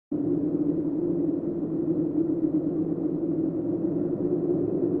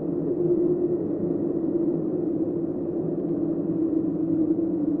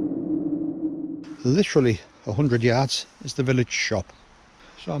literally 100 yards is the village shop.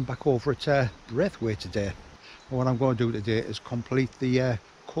 So I'm back over at Braithwaite today, and what I'm going to do today is complete the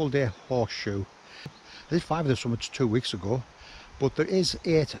Coledale Horseshoe. I did 5 of the summits 2 weeks ago, but there is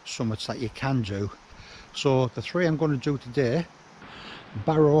 8 summits that you can do. So the 3 I'm going to do today: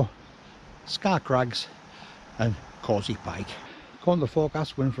 Barrow, Scar Crags and Causey Pike. According to the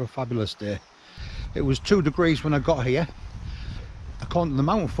forecast, we're in for a fabulous day. It was 2 degrees when I got here. According to the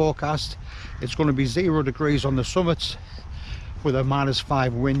mountain forecast, it's going to be 0 degrees on the summits with a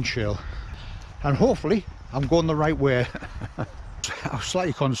 -5 wind chill. And hopefully I'm going the right way. I was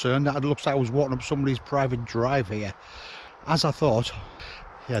slightly concerned that it looks like I was walking up somebody's private drive here. As I thought,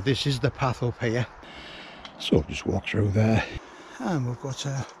 yeah, this is the path up here. So just walk through there. And we've got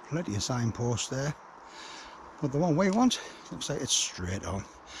plenty of signposts there. But the one we want, looks like it's straight on.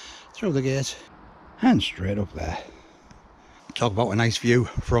 Through the gate and straight up there. Talk about a nice view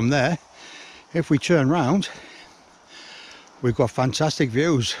from there. If we turn round, we've got fantastic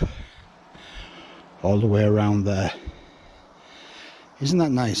views all the way around there. Isn't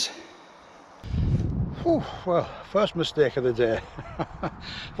that nice? Whew, well, first mistake of the day. I've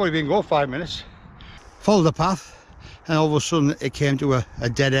only been going 5 minutes. Followed the path and all of a sudden it came to a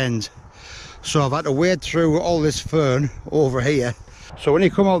dead end. So I've had to wade through all this fern over here. So when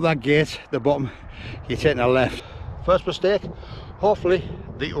you come out that gate, the bottom, you're taking a left. First mistake, hopefully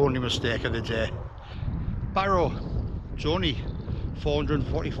the only mistake of the day. Barrow, it's only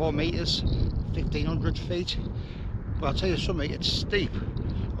 444 metres, 1500 feet. But I'll tell you something, it's steep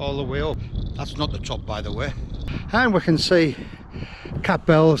all the way up. That's not the top, by the way. And we can see cat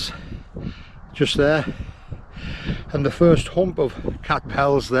bells just there. And the first hump of cat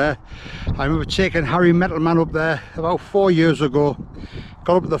bells there. I remember taking Harry Metalman up there about 4 years ago.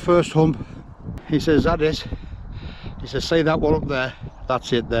 Got up at the first hump. He says, "That is." He says, "See that one up there?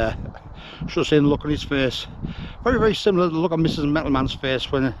 That's it there." Should have seen the look on his face. Very, very similar to the look on Mrs. Metalman's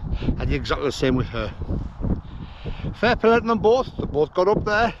face when I did exactly the same with her. Fair play to them both. They both got up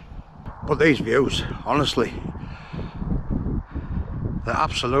there. But these views, honestly, they're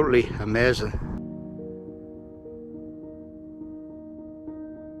absolutely amazing.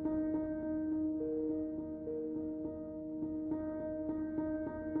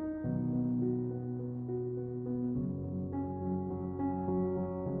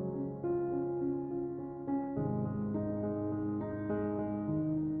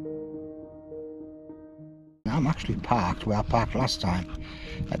 I'm actually parked where I parked last time,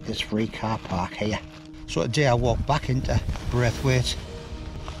 at this free car park here. So today I walk back into Braithwaite.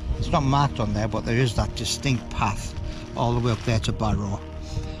 It's not marked on there, but there is that distinct path all the way up there to Barrow.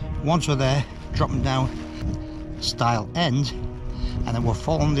 Once we're there, dropping down Stile End, and then we're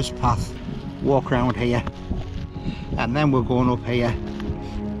following this path, walk around here, and then we're going up here,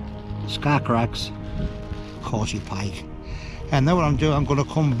 Scar Crags, Causey Pike. And then what I'm doing, I'm going to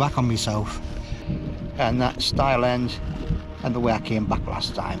come back on myself and that Stile End and the way I came back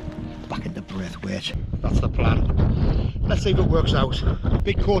last time, back into Braithwaite. That's the plan. Let's see if it works out.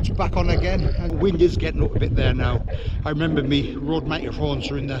 Big coat's back on again, and wind is getting up a bit there now. I remember me road microphones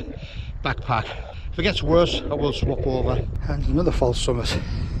are in the backpack. If it gets worse, I will swap over. And another false summit.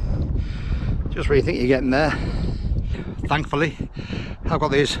 Just where you think you're getting there. Thankfully, I've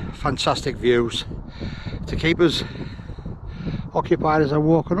got these fantastic views to keep us occupied as I'm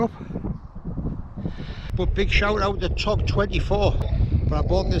walking up. But big shout out to Tog 24. But I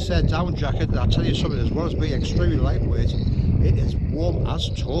bought this down jacket. I'll tell you something, as well as being extremely lightweight, it is warm as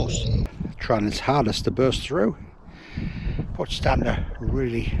toast. Trying its hardest to burst through, but starting to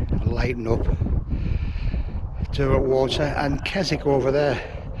really lighten up to water. And Keswick over there.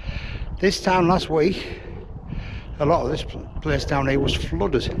 This time last week, a lot of this place down here was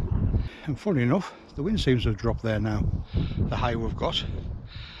flooded. And funny enough, the wind seems to have dropped there now, the high we've got.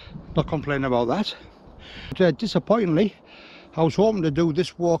 Not complaining about that. But, disappointingly, I was hoping to do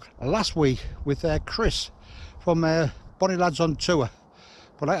this walk last week with Chris from Bonnie Lads on Tour.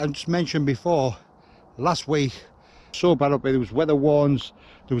 But like I just mentioned before, last week, so bad up here, there was weather warns,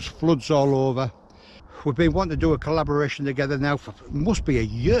 there was floods all over. We've been wanting to do a collaboration together now for, must be a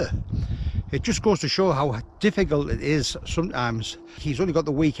year. It just goes to show how difficult it is sometimes. He's only got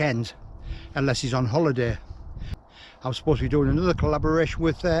the weekend, unless he's on holiday. I'm supposed to be doing another collaboration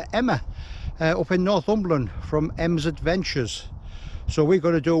with Emma up in Northumberland from Em's Adventures. So we're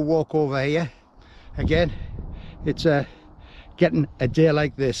going to do a walk over here. Again, it's getting a day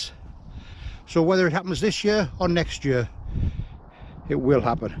like this. So whether it happens this year or next year, it will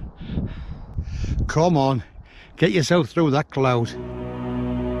happen. Come on, get yourself through that cloud.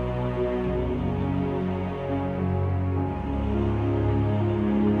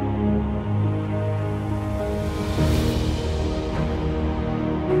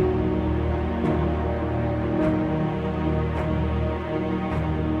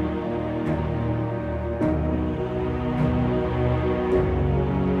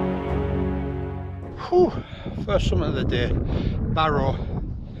 first summit of the day, Barrow.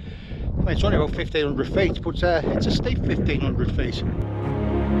 I mean, it's only about 1500 feet, but it's a steep 1500 feet.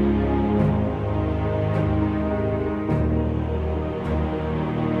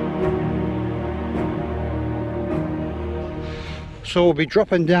 So we'll be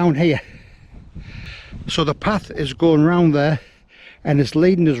dropping down here. So the path is going round there and it's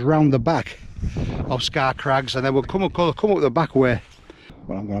leading us round the back of Scar Crags, and then we'll come up the back way.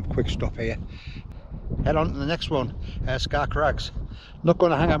 Well, I'm going to have a quick stop here. Head on to the next one, Scar Crags. Not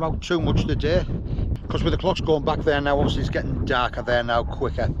going to hang about too much today, because with the clocks going back there now, obviously it's getting darker there now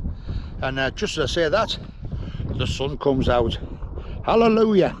quicker. And just as I say that, the sun comes out.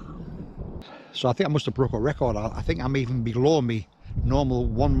 Hallelujah! So I think I must have broke a record. I think I'm even below me normal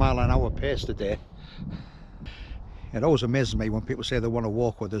 1 mile an hour pace today. It always amazes me when people say they want to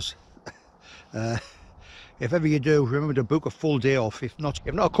walk with us. If ever you do, remember to book a full day off, if not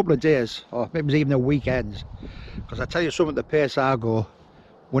a couple of days, or maybe even a weekend. Because I tell you something, the pace I go,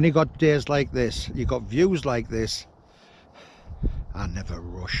 when you got days like this, you got views like this, I never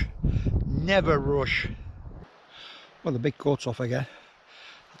rush. Never rush. Well, the big coat's off again.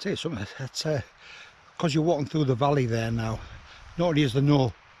 I'll tell you something, it's because you're walking through the valley there now. Not only is there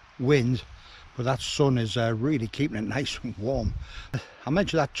no wind, but that sun is really keeping it nice and warm. I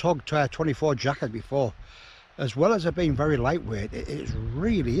mentioned that TOG 24 jacket before. As well as it being very lightweight, it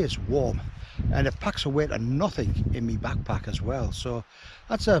really is warm, and it packs away to nothing in my backpack as well. So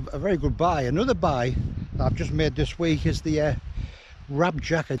that's a very good buy. Another buy that I've just made this week is the wrap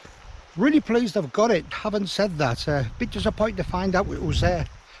jacket. Really pleased I've got it. Having said that, a bit disappointed to find out it was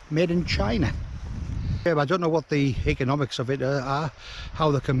made in China. I don't know what the economics of it are,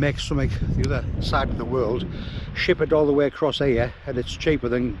 how they can make something the other side of the world, ship it all the way across here, and it's cheaper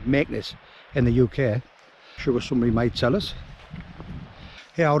than making it in the UK. Sure, somebody might tell us.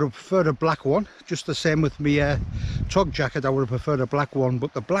 Yeah, I would have preferred a black one, just the same with my TOG jacket. I would have preferred a black one,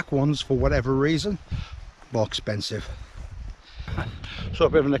 but the black ones, for whatever reason, more expensive. So a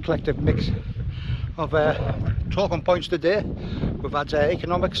bit of an eclectic mix of talking points today. We've had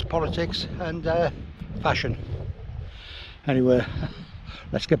economics, politics and fashion. Anyway,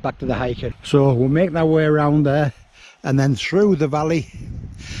 let's get back to the hiking. So we'll make our way around there and then through the valley,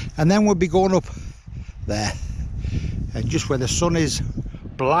 and then we'll be going up there, and just where the sun is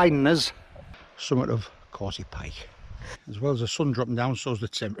blinding us, summit of Causey Pike. As well as the sun dropping down, so is the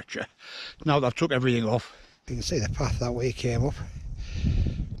temperature. Now that I've took everything off, you can see the path that way came up.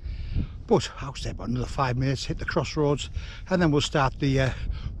 But I'll stay about another 5 minutes, hit the crossroads, and then we'll start the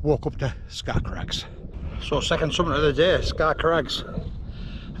walk up to Scar Crags. So second summit of the day, Scar Crags,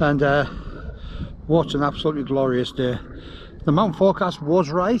 and what an absolutely glorious day. The mountain forecast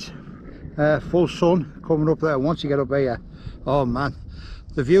was right. Full sun coming up there once you get up here. Oh man,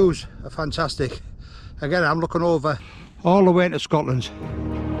 the views are fantastic. Again, I'm looking over all the way into Scotland.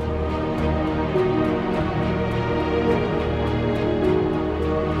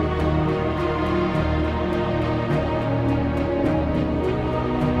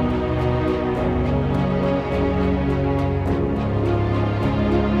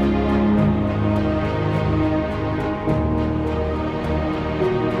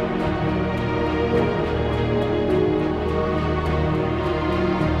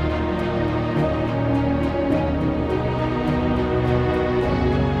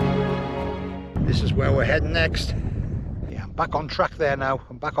 Where we're heading next. Yeah, I'm back on track there now.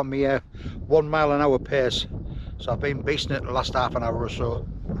 I'm back on my 1 mile an hour pace. So I've been beasting it the last half an hour or so.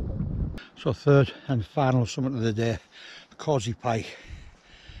 So third and final summit of the day, Causey Pike.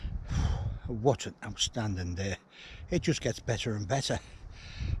 What an outstanding day. It just gets better and better.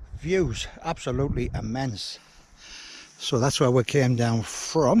 Views absolutely immense. So that's where we came down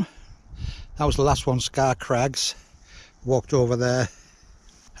from. That was the last one, Scar Crags. Walked over there.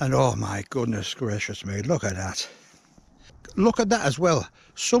 And oh my goodness gracious me, look at that. Look at that as well.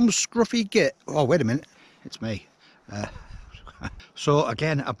 Some scruffy git. Oh, wait a minute. It's me. So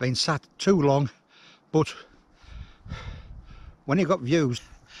again, I've been sat too long, but when you've got views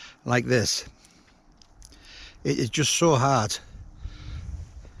like this, it is just so hard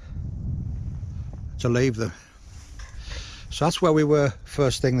to leave them. So that's where we were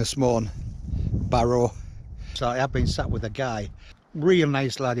first thing this morning, Barrow. So I have been sat with a guy. Real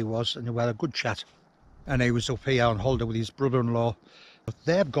nice lad he was, and we had a good chat, and he was up here on holiday with his brother-in-law. But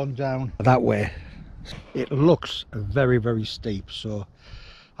they've gone down that way. It looks very, very steep, so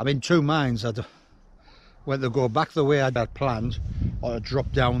I'm in two minds whether to go back the way I had planned or to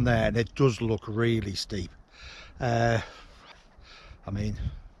drop down there, and it does look really steep. I mean,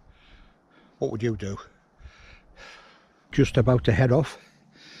 what would you do? Just about to head off.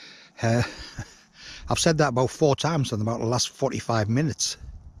 I've said that about 4 times in about the last 45 minutes.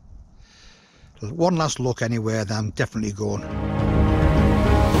 One last look anywhere, then I'm definitely going.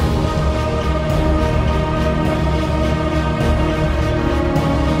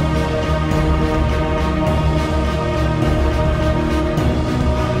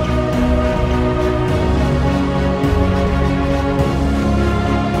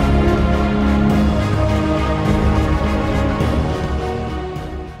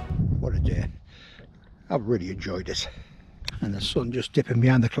 What a day. I've really enjoyed it. And the sun just dipping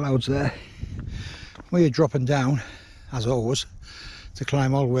behind the clouds there. We're dropping down, as always, to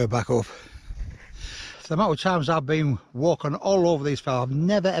climb all the way back up. The amount of times I've been walking all over these fells, I've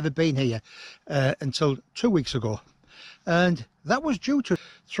never ever been here until 2 weeks ago. And that was due to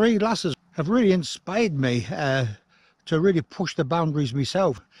 3 lasses have really inspired me to really push the boundaries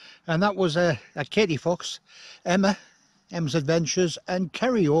myself. And that was Katie Fox, Emma's Adventures, and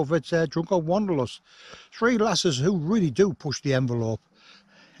Kerry over at Drunk on Wanderlust. 3 lasses who really do push the envelope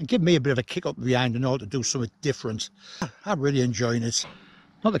and give me a bit of a kick up behind and all to do something different. I'm really enjoying it.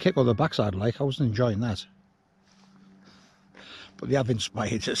 Not the kick on the backside like, I wasn't enjoying that. But they have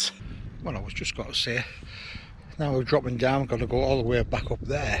inspired us. Well, I was just got to say, now we're dropping down, got to go all the way back up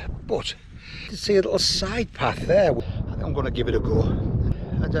there. But you can see a little side path there. I think I'm going to give it a go.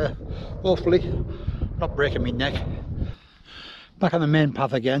 And hopefully not breaking my neck. Back on the main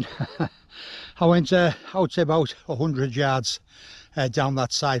path again. I went, I would say about 100 yards down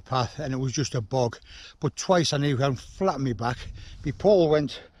that side path, and it was just a bog. But twice I nearly went flat on my back. My pole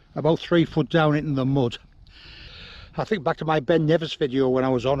went about 3 foot down into the mud. I think back to my Ben Nevis video when I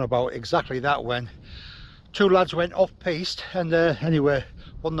was on about exactly that, when 2 lads went off piste, and anyway,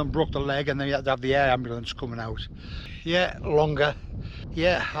 one of them broke the leg, and then you had to have the air ambulance coming out. Yeah, longer,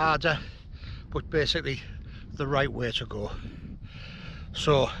 yeah, harder, but basically the right way to go.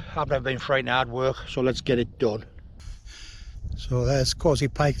 So I've never been frightened of hard work, so let's get it done. So there's Causey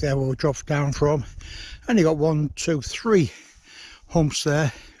Pike there where we dropped down from, and you got 1, 2, 3 humps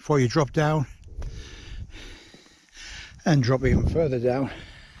there before you drop down and drop even further down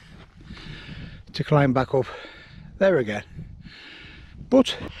to climb back up there again.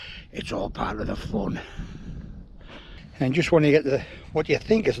 But it's all part of the fun. And just when you get to what you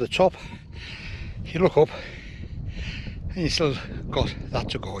think is the top, you look up and you still got that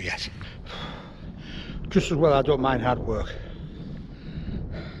to go yet. Just as well I don't mind hard work.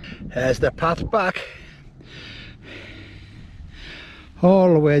 There's the path back,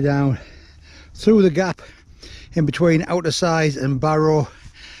 all the way down through the gap in between Outerside and Barrow,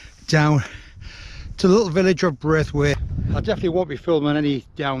 down to the little village of Braithwaite. I definitely won't be filming any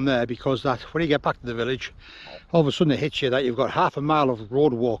down there, because that when you get back to the village, all of a sudden it hits you that you've got half a mile of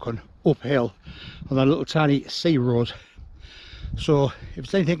road walking uphill on that little tiny sea road. So if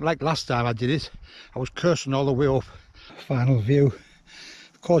it's anything like last time I did it, I was cursing all the way up. Final view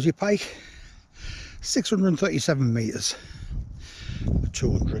of Causey Pike, 637 metres,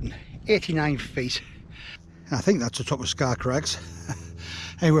 289 feet. I think that's the top of Scar Crags.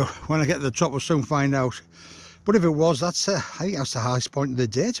 Anyway, when I get to the top we'll soon find out. But if it was, that's I think that's the highest point of the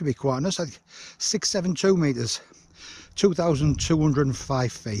day, to be quite honest. 672 metres,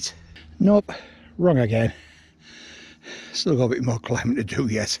 2,205 feet. Nope, wrong again. Still got a bit more climbing to do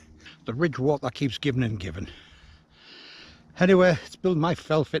yet. The ridge walk that keeps giving and giving. Anyway, it's building my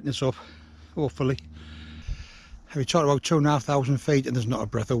fell fitness up, hopefully. We talked about 2,500 feet and there's not a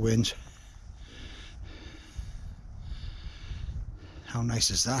breath of wind. How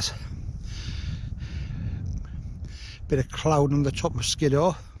nice is that? Bit of cloud on the top of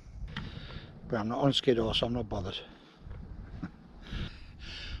Skiddaw, but I'm not on Skiddaw, so I'm not bothered.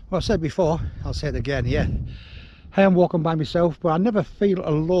 Well, I said before, I'll say it again, yeah. I am walking by myself, but I never feel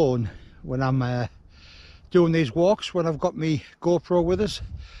alone when I'm doing these walks. When I've got my GoPro with us,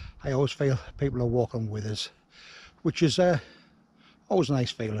 I always feel people are walking with us, which is always a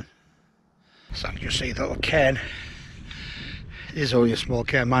nice feeling. So you see the little cairn. It is only a small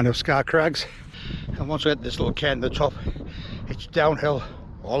cairn, mine of Scar Crags. And once I get this little cairn at the top, it's downhill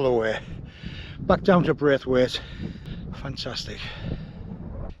all the way back down to Braithwaite. Fantastic.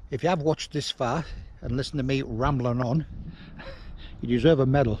 If you have watched this far and listened to me rambling on, you deserve a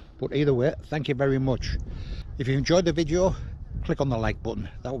medal. But either way, thank you very much. If you enjoyed the video, click on the like button.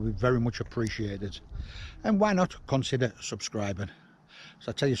 That would be very much appreciated. And why not consider subscribing?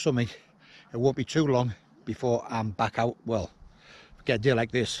 So I tell you something, it won't be too long before I'm back out. Well, if I get a day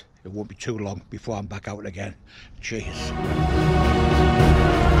like this, it won't be too long before I'm back out again. Cheers.